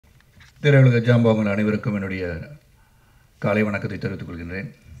திரையுலக ஜாம்பவான்கள் அனைவருக்கும் என்னுடைய காலை வணக்கத்தை தெரிவித்துக் கொள்கின்றேன்.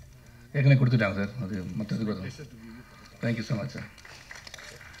 ஏற்கனவே கொடுத்துட்டாங்க சார், அது மற்றதுக்கு தேங்க்யூ ஸோ மச் சார்.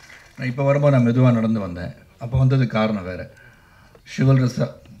 நான் இப்போ வரும்போது நான் மெதுவாக நடந்து வந்தேன். அப்போ வந்தது காரணம் வேறு.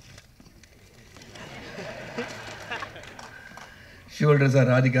 ஷிவல்ரஸா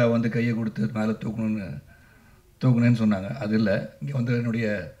ராதிகா வந்து கையை கொடுத்து மேலே தூக்கணுன்னு சொன்னாங்க. அது இல்லை, இங்கே வந்து என்னுடைய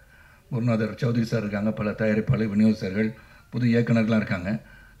குருநாதர் சௌத்ரி சார் இருக்காங்க, பல தயாரிப்பாளர் விநியோகஸ்தர்கள் புது இயக்குநர்கள்லாம் இருக்காங்க.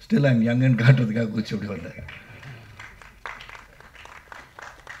 ஸ்டில் ஐம் யங்குன்னு காட்டுறதுக்காக குதிச்சு அப்படி வந்தேன்.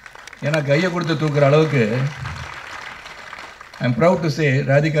 ஏன்னா கையை கொடுத்து தூக்குற அளவுக்கு I'm proud to say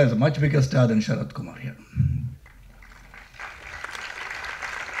Radhika is much figure star தென் சரத் குமார்.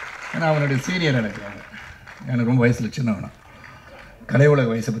 ஏன்னா அவனுடைய சீனியர் எனக்கு ரொம்ப வயசில் சின்னவனா. கலை உலக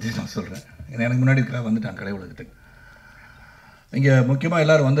வயசை பற்றி நான் சொல்கிறேன். ஏன்னா எனக்கு முன்னாடி வந்துட்டான் கலை உலகத்துக்கு. இங்கே முக்கியமாக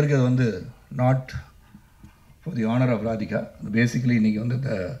எல்லோரும் வந்திருக்கிறது வந்து not for the honour of Radhika. Basically இன்றைக்கி வந்து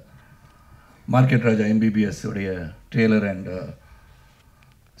இந்த மார்க்கெட் ராஜா MBBS உடைய ட்ரெய்லர் அண்ட்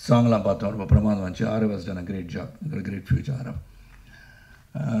சாங்லாம் பார்த்தோம். ரொம்ப பிரமாதம் வந்துச்சு. Aarav has done a great job, great future Aarav.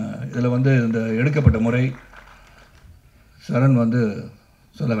 இதில் வந்து இந்த எடுக்கப்பட்ட முறை சரண் வந்து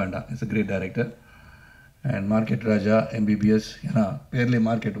சொல்ல வேண்டாம், it's a great director. And market Raja MBBS, ஏன்னா பேர்லேயே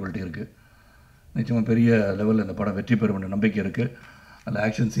மார்க்கெட் உள்ட்டு இருக்குது. நிச்சயமாக பெரிய லெவலில் இந்த படம் வெற்றி பெறும் நம்பிக்கை இருக்குது. அதில்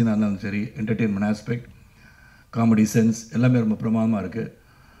ஆக்ஷன் சீனாக இருந்தாலும் சரி, என்டர்டெயின்மெண்ட் ஆஸ்பெக்ட், காமெடி சென்ஸ் எல்லாமே ரொம்ப பிரமாதமாக இருக்குது.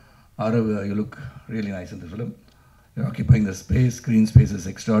 Aarav, you look really nice in the film. You're occupying the space, screen space is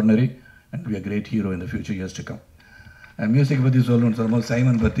extraordinary, and be a great hero in the future years to come. And music பற்றி சொல்லணும்னு சொல்லும்போது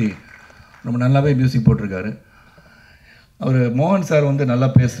Simon பற்றி ரொம்ப நல்லாவே மியூசிக் போட்டிருக்காரு. அவர் மோகன் sir வந்து நல்லா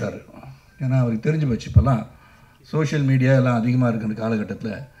பேசுகிறாரு. ஏன்னா அவருக்கு தெரிஞ்சு போச்சு இப்போல்லாம் சோஷியல் மீடியா எல்லாம் அதிகமாக இருக்கிற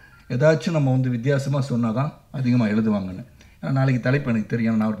காலகட்டத்தில் ஏதாச்சும் நம்ம வந்து வித்தியாசமாக சொன்னால் தான் அதிகமாக எழுதுவாங்கன்னு. ஏன்னா நாளைக்கு தலைப்பு எனக்கு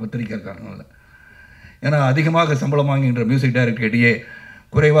தெரியும், நான் ஒரு பத்திரிக்கைக்காரனால. ஏன்னா அதிகமாக சம்பளம் வாங்குகின்ற மியூசிக் டைரக்டர் இடையே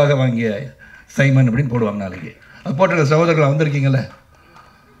குறைவாக வாங்கிய சைமன் அப்படின்னு போடுவாங்க நாளைக்கு. அது போட்டிருக்க சகோதரர்கள் வந்திருக்கீங்கள,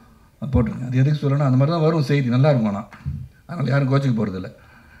 அது போட்டிருங்க. அது எதுக்கு சொல்லணும், அந்த மாதிரி தான் வரும் செய்தி, நல்லா இருக்கும். ஆனால் அதனால் யாரும் கோச்சிக்கு போகிறதில்ல.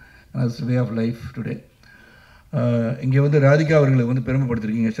 It's way of life today. இங்கே வந்து ராதிகா அவர்களை வந்து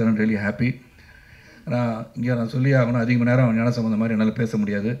பெருமைப்படுத்திருக்கீங்க. சரண் ரியலி ஹாப்பி. ஆனால் இங்கே நான் சொல்லி ஆகணும், அதிக நேரம் ஞான சம்பந்தம் மாதிரி என்னால் பேச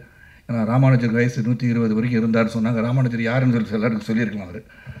முடியாது. ஏன்னா ராமானுஜர் வயசு 120 வரைக்கும் இருந்தார்னு சொன்னாங்க. ராமானுஜர் யாருன்னு சொல்லி எல்லாருக்கும் சொல்லியிருக்கலாம் அவர்.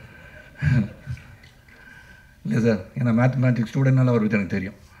 இல்லை சார், ஏன்னா மேத்தமேட்டிக்ஸ் ஸ்டூடெண்ட்னால அவர் எனக்கு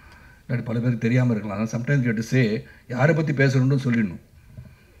தெரியும். இல்லாட்டி பல பேருக்கு தெரியாமல் இருக்கலாம். ஆனால் சம்டைம்ஸ் கேட்டு சே யாரை பற்றி பேசணுன்னு சொல்லிடணும்.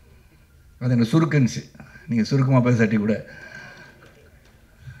 அது எனக்கு சுருக்குன்னுச்சு, நீங்கள் சுருக்கமாக பேசாட்டி கூட.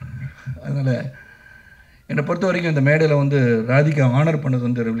 அதனால் என்னை பொறுத்த வரைக்கும் இந்த மேடையில் வந்து ராதிகா ஆனர் பண்ணது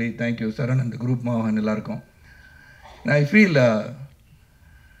வந்து really thank you Charan and group மோகன் எல்லாருக்கும். I feel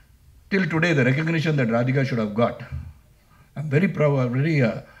till today the recognition that Radhika should have got, I'm very proud, very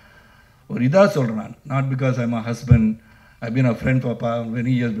ஒரு இதாக சொல்கிறேன் நான். Not because I'm a husband, I been a friend for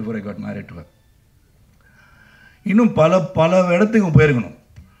many years before I got married to her. இன்னும் பல இடத்துக்கு போயிருக்கணும்.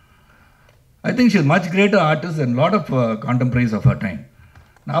 I think she is much greater artist and lot of contemporaries of her time.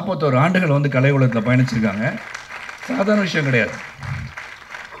 41 ஆண்டுகள் வந்து கலை உலகத்தில் பயணிச்சிருக்காங்க. சாதாரண விஷயம் கிடையாது.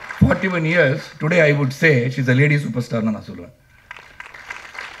 41 years today I would say she is a lady super ஸ்டார்னு நான் சொல்லுவேன்.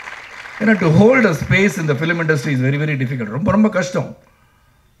 ஏன்னா டு ஹோல்ட் அ ஸ்பேஸ் இந்த film industry is very very difficult. ரொம்ப கஷ்டம்.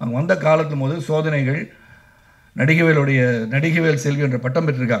 அவங்க வந்த காலத்தும் போது சோதனைகள், நடிகவேல் செல்வி என்ற பட்டம்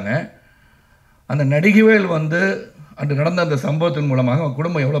பெற்றிருக்காங்க. அந்த நடிகவேல் வந்து அன்று நடந்த அந்த சம்பவத்தின் மூலமாக அவங்க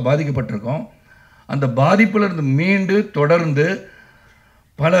குடும்பம் எவ்வளோ பாதிக்கப்பட்டிருக்கோம். அந்த பாதிப்பில் இருந்து மீண்டு தொடர்ந்து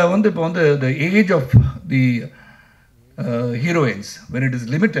பல வந்து இப்போ வந்து the age of the heroines when it is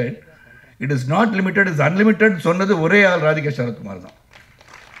limited, it is not limited, is unlimited சொன்னது ஒரே ஆள் ராதிகா சரத்குமார் தான்.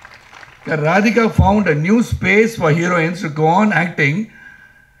 Radhika found a new space for heroines to go on acting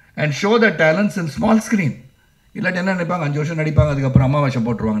and show their talents in small screen. இல்லாட்டி என்ன நினைப்பாங்க, 5 வருஷம் நடிப்பாங்க, அதுக்கப்புறம் அம்மா வேஷம்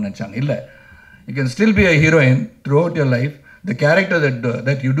போட்டுருவாங்கன்னு நினச்சாங்க. இல்லை, you can still be a heroine throughout your life. The character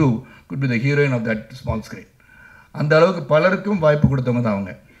that you do could be the heroine of that small screen. அந்த அளவுக்கு பலருக்கும் வாய்ப்பு கொடுத்தவங்க தான்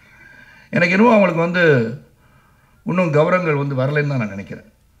அவங்க. எனக்கு இன்னும் அவங்களுக்கு வந்து இன்னும் கௌரவங்கள் வந்து வரலைன்னு தான் நான் நினைக்கிறேன்.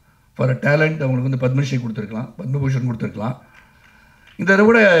 ஃபார் அ டேலண்ட் அவங்களுக்கு வந்து பத்மஸ்ரீ கொடுத்துருக்கலாம், பத்மபூஷன் கொடுத்துருக்கலாம். இதை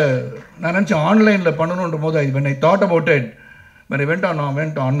விட நான் நினச்சேன் ஆன்லைனில் பண்ணணுன்ற போது when I thought about it, when I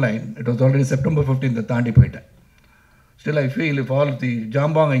went online, it was already September 15th தாண்டி போயிட்டேன். Still I feel if all of the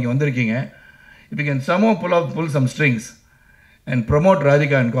ஜாம்பாங்க இங்கே வந்திருக்கீங்க, if you can somehow pull some strings and promote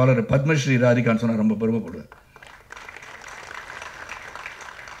Radhika and call her Padmashri ராதிகான்னு சொன்னால் ரொம்ப பெருமைப்படுவேன்.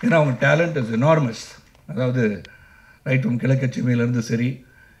 ஏன்னா அவங்க talent is enormous. அதாவது right from கிழக்கச்சிமையிலேருந்து சரி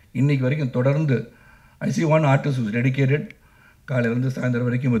இன்றைக்கி வரைக்கும் தொடர்ந்து I see one artist who is dedicated காலையிலேருந்து சாயந்தரம்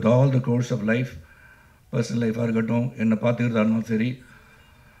வரைக்கும் with all the course of life, personal லைஃபாக இருக்கட்டும், என்னை பார்த்துக்கிறதா இருந்தாலும் சரி,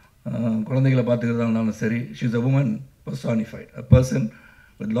 குழந்தைகளை பார்த்துக்கிறதா இருந்தாலும் சரி, she is a woman personified, a person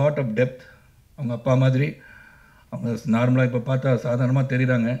with lot of depth. அவங்க அப்பா மாதிரி அவங்க நார்மலாக இப்போ பார்த்தா சாதாரணமாக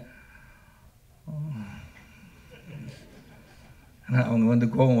தெரியுறாங்க. ஆனால் அவங்க வந்து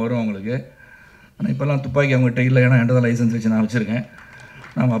கோபம் வரும் அவங்களுக்கு. ஆனால் இப்போல்லாம் துப்பாக்கி அவங்ககிட்ட இல்லை, ஏன்னா என்கிட்ட தான் லைசன்ஸ் வச்சு நான் வச்சுருக்கேன்.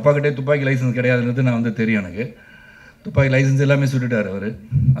 நம்ம அப்பாக்கிட்டே துப்பாக்கி லைசன்ஸ் கிடையாதுன்றது நான் வந்து தெரியும் எனக்கு. துப்பாக்கி லைசன்ஸ் எல்லாமே சுட்டுட்டார் அவர்.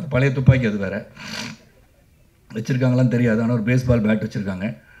 அது பழைய துப்பாக்கி, அது வேறு வச்சுருக்காங்களான்னு தெரியாது. ஆனால் ஒரு பேஸ்பால் பேட் வச்சுருக்காங்க.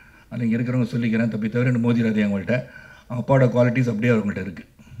 அது இங்கே இருக்கிறவங்க சொல்லிக்கிறேன், தப்பி தவிர ரெண்டு மோதிராது அவங்கள்ட்ட. அவங்க அப்பாவோட குவாலிட்டிஸ் அப்படியே அவங்கள்ட்ட இருக்குது.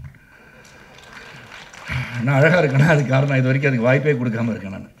 நான் அழகாக இருக்கேன்னா அதுக்கு காரணம் இது வரைக்கும் அதுக்கு வாய்ப்பே கொடுக்காமல்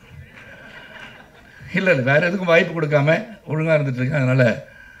இருக்கேன் நான். இல்லை வேறு எதுக்கும் வாய்ப்பு கொடுக்காம ஒழுங்காக இருந்துகிட்ருக்கேன், அதனால்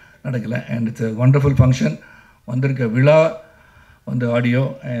நடக்கலை. And it's a wonderful function. வந்திருக்க விழா வந்து ஆடியோ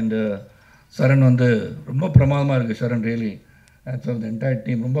அண்டு சரண் வந்து ரொம்ப பிரமாதமாக இருக்குது. சரண் really as of the entire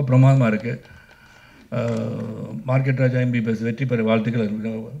team ரொம்ப பிரமாதமாக இருக்குது. மார்க்கெட் ராஜா MBBS வெற்றி பெற வாழ்த்துக்கள்.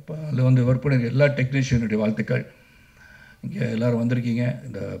 அதில் வந்து ஒர்க் பண்ண எல்லா டெக்னீஷியனுடைய வாழ்த்துக்கள். இங்கே எல்லோரும் வந்திருக்கீங்க.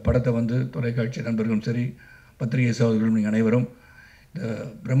 இந்த படத்தை வந்து தொலைக்காட்சி நண்பர்களும் சரி, பத்திரிகை சகோதரர்களும் நீங்கள் அனைவரும் இந்த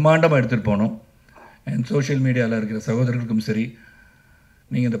பிரம்மாண்டமாக எடுத்துகிட்டு போனோம். அண்ட் சோஷியல் மீடியாவில் இருக்கிற சகோதரர்களுக்கும் சரி,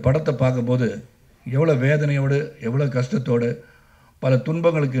 நீங்கள் இந்த படத்தை பார்க்கும்போது எவ்வளோ வேதனையோடு எவ்வளோ கஷ்டத்தோடு பல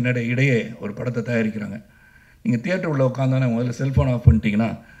துன்பங்களுக்கு இடையே ஒரு படத்தை தயாரிக்கிறாங்க. நீங்கள் தியேட்டர் உள்ள உட்காந்தானே முதல்ல செல்ஃபோன் ஆஃப்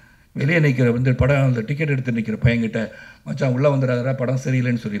பண்ணிட்டீங்கன்னா வெளியே நிற்கிற வந்து படம் அந்த டிக்கெட் எடுத்து நிற்கிற பையன்கிட்ட மச்சான் உள்ளே வந்துடாதா படம்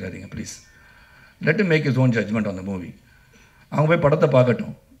சரியில்லைன்னு சொல்லிடாதீங்க please. Let make is own judgement on the movie. அவங்க போய் படத்தை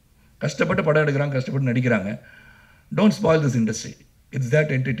பார்க்கட்டும். கஷ்டப்பட்டு படம் எடுக்கிறாங்க, கஷ்டப்பட்டு நடிக்கிறாங்க. Don't spoil this industry, it's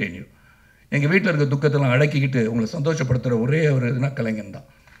that entertain you. எங்கள் வீட்டில் இருக்க துக்கத்தெல்லாம் அடக்கிக்கிட்டு உங்களை சந்தோஷப்படுத்துகிற ஒரே ஒரு இதுனா கலைஞன் தான்.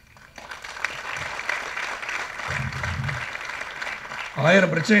 1000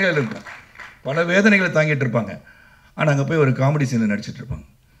 பிரச்சனைகள் இருக்கும், பல வேதனைகளை தாங்கிட்டு இருப்பாங்க. ஆனால் அங்கே போய் ஒரு காமெடி சீனில் நடிச்சிட்டு இருப்பாங்க,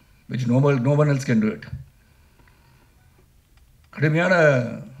 which no one else can do it. கடுமையான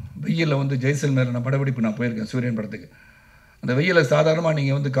வெயிலில் வந்து ஜெய்சல்மேரில் நான் படப்பிடிப்பு நான் போயிருக்கேன் சூரியன் படத்துக்கு. அந்த வெயிலில் சாதாரணமாக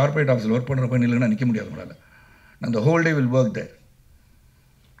நீங்கள் வந்து கார்பரேட் ஆஃபீஸில் ஒர்க் பண்ணுற போய் நில்லுன்னா நிற்க முடியாது உங்களால். அந்த ஹோல் டே வில் ஒர்க் தேர்.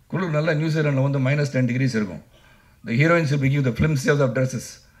 குளிர் நல்லா நியூசிலாண்டில் வந்து -10 degrees இருக்கும். இந்த heroines will give the films of dresses.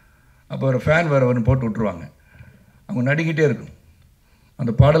 அப்போ ஒரு ஃபேன் வேறு ஒன்று போட்டு விட்ருவாங்க. அவங்க நடிக்கிட்டே இருக்கும்.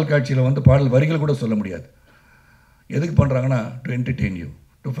 அந்த பாடல் காட்சியில் வந்து பாடல் வரிகள் கூட சொல்ல முடியாது. எதுக்கு பண்ணுறாங்கன்னா to entertain you,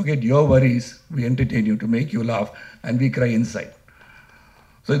 to forget your worries, we entertain you, to make you laugh and we cry inside.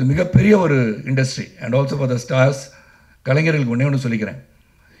 So இது மிகப்பெரிய ஒரு industry. And also for the stars. கலைஞர்களுக்கு ஒன்றே ஒன்று சொல்லிக்கிறேன்,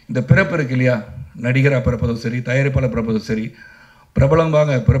 இந்த பிறப்பு இருக்கு இல்லையா, நடிகராக பிறப்பதும் சரி, தயாரிப்பாளர் பிறப்பதும் சரி,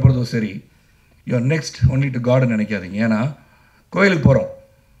 பிரபலமாக பிறப்பதும் சரி, யூஆர் நெக்ஸ்ட் ஒன்லி டு காட்னு நினைக்காதீங்க. ஏன்னா கோயிலுக்கு போகிறோம்,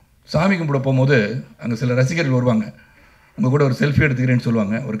 சாமி கும்பிட போகும்போது அங்கே சில ரசிகர்கள் வருவாங்க, உங்கள் கூட ஒரு செல்ஃபி எடுத்துக்கிறேன்னு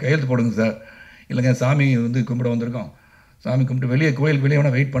சொல்லுவாங்க. ஒரு கையெழுத்து போடுங்க சார். இல்லைங்க சாமி வந்து கும்பிட வந்திருக்கோம், சாமி கும்பிட்டு வெளியே கோயிலுக்கு வெளியே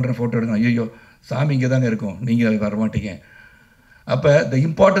வேணால் வெயிட் பண்ணுறேன் ஃபோட்டோ எடுக்கணும். ஐயோ சாமி இங்கே தாங்க இருக்கும், நீங்கள் வர மாட்டீங்க. அப்போ the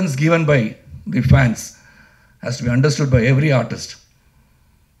importance given by the fans has to be understood by every artist.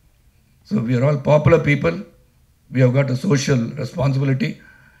 So we are all popular people. We have got a social responsibility.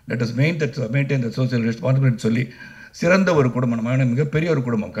 Let us maintain the social responsibility சொல்லி சிறந்த ஒரு குடும்பம், நம்ம மிகப்பெரிய ஒரு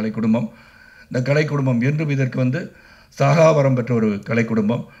குடும்பம் கலை குடும்பம். இந்த கலை குடும்பம் என்றும் இதற்கு வந்து சாகாவரம் பெற்ற ஒரு கலை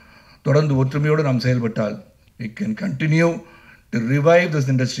குடும்பம். தொடர்ந்து ஒற்றுமையோடு நாம் செயல்பட்டால் we can continue to revive this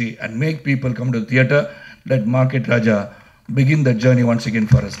industry and make people come to the theatre. Let Market Raja begin that journey once again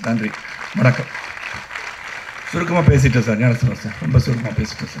for us. நன்றி, வணக்கம். சுருக்கமாக பேசிட்டேன் சார், ஞானசேகரன் சார், ரொம்ப சுருக்கமாக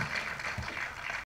பேசிட்டேன் சார்.